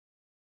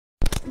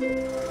Morning!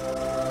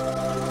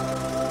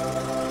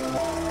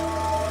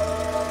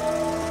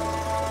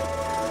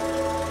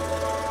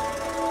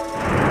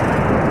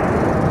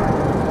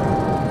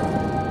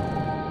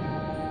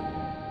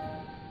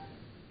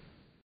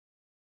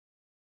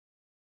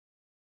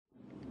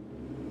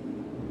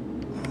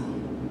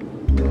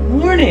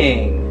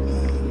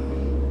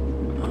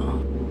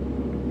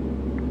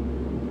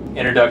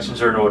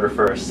 Introductions are in order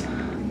first.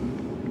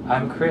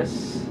 I'm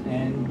Chris,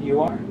 and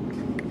you are?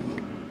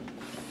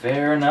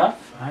 Fair enough.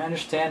 I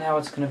understand how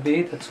it's gonna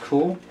be. That's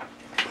cool.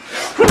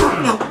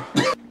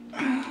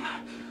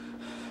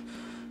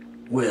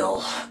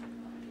 Will.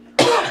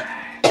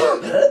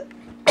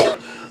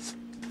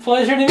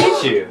 Pleasure to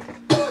meet you.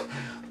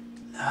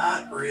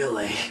 Not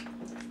really.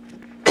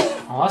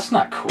 Oh, that's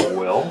not cool,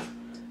 Will.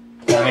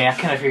 I mean, I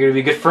kind of figured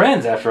we'd be good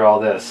friends after all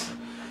this.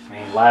 I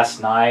mean,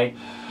 last night,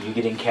 you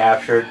getting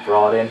captured,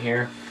 brought in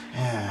here,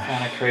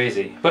 kind of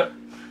crazy. But,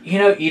 you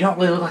know, you don't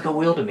really look like a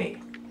Will to me.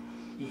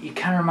 You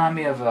kind of remind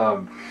me of,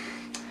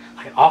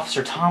 like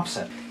Officer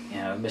Thompson.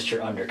 You know,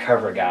 Mr.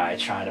 Undercover guy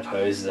trying to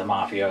pose as a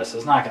mafioso.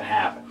 It's not going to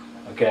happen,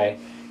 okay?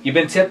 You've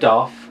been tipped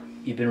off,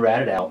 you've been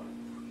ratted out,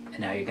 and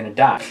now you're going to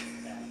die.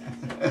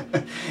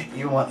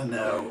 You want to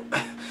know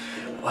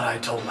what I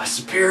told my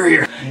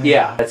superior?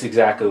 Yeah, that's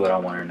exactly what I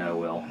want to know,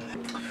 Will.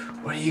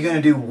 What are you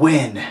gonna do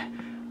when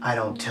I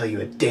don't tell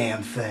you a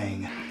damn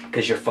thing?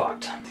 Because you're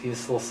fucked. See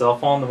this little cell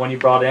phone, the one you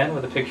brought in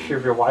with a picture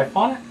of your wife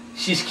on it?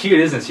 She's cute,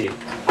 isn't she?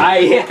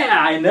 Yeah,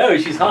 I know,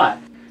 she's hot.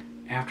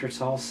 After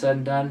it's all said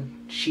and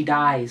done, she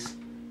dies.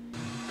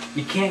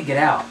 You can't get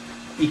out.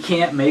 You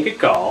can't make a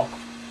call.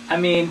 I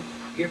mean,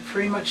 you're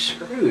pretty much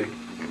screwed.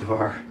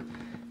 You're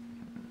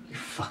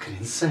fucking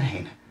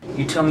insane.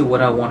 You tell me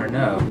what I want to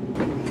know,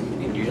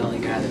 and you're the only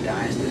guy that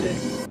dies today.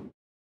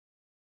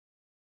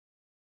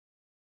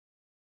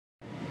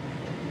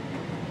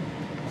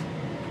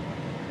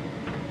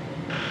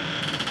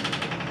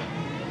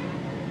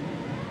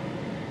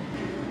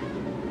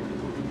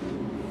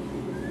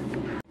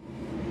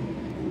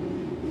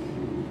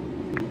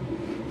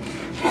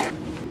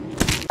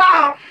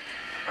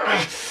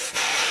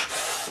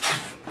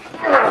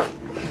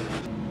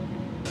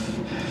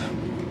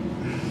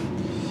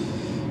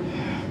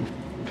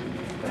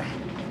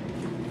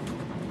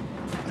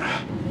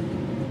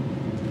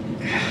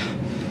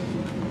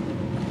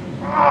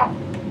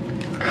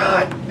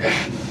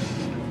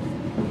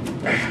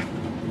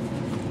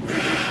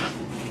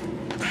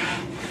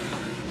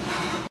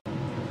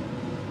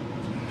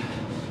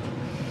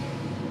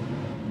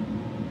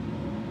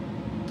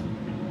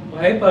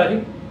 Well, hey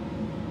buddy,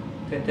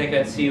 didn't think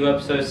I'd see you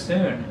up so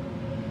soon.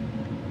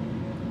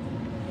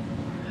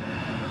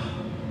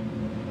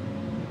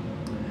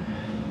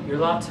 You're a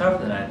lot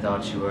tougher than I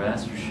thought you were,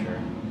 that's for sure.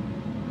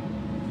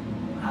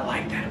 I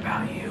like that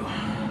about you.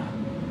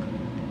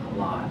 A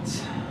lot.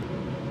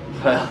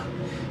 Well,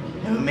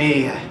 you know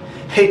me, I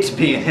hate to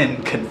be an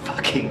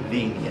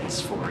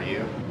inconvenience for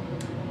you.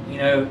 You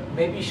know,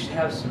 maybe you should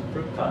have some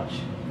fruit punch.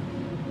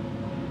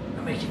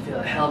 It'll make you feel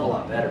a hell of a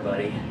lot better,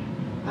 buddy.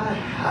 I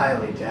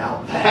highly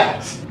doubt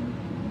that.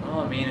 Well,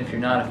 I mean, if you're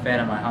not a fan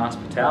of my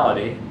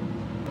hospitality.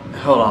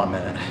 Hold on a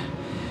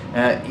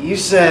minute. You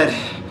said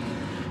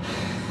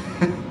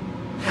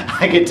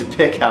I get to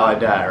pick how I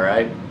die,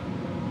 right?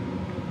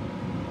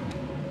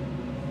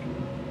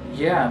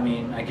 Yeah, I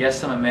mean, I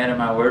guess I'm a man of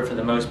my word for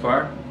the most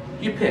part.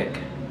 You pick.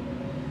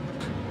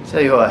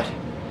 Tell you what,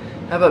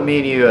 how about me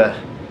and you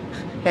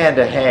hand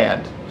to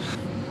hand?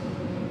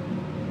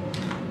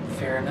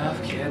 Fair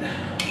enough, kid.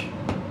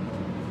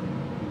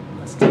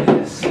 Let's do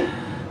this.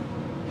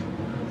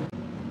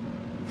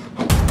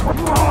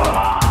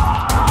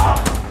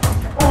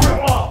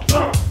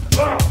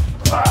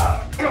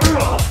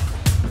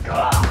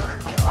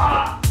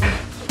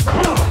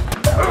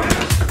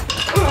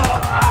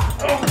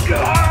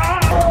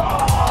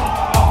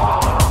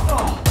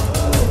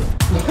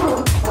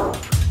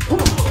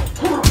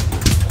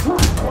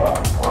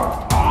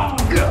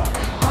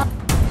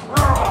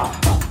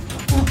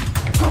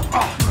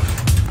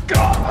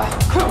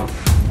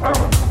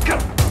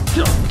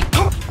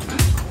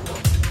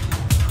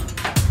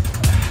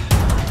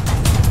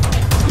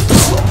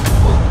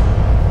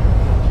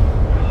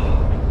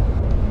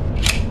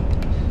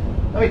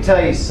 Let me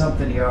tell you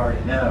something you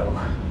already know.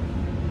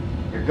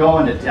 You're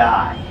going to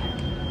die.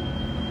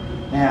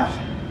 Now,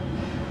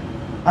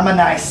 I'm a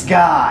nice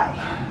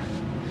guy,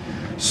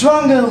 so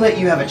I'm gonna let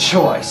you have a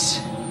choice.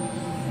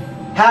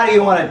 How do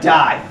you want to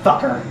die,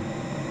 fucker?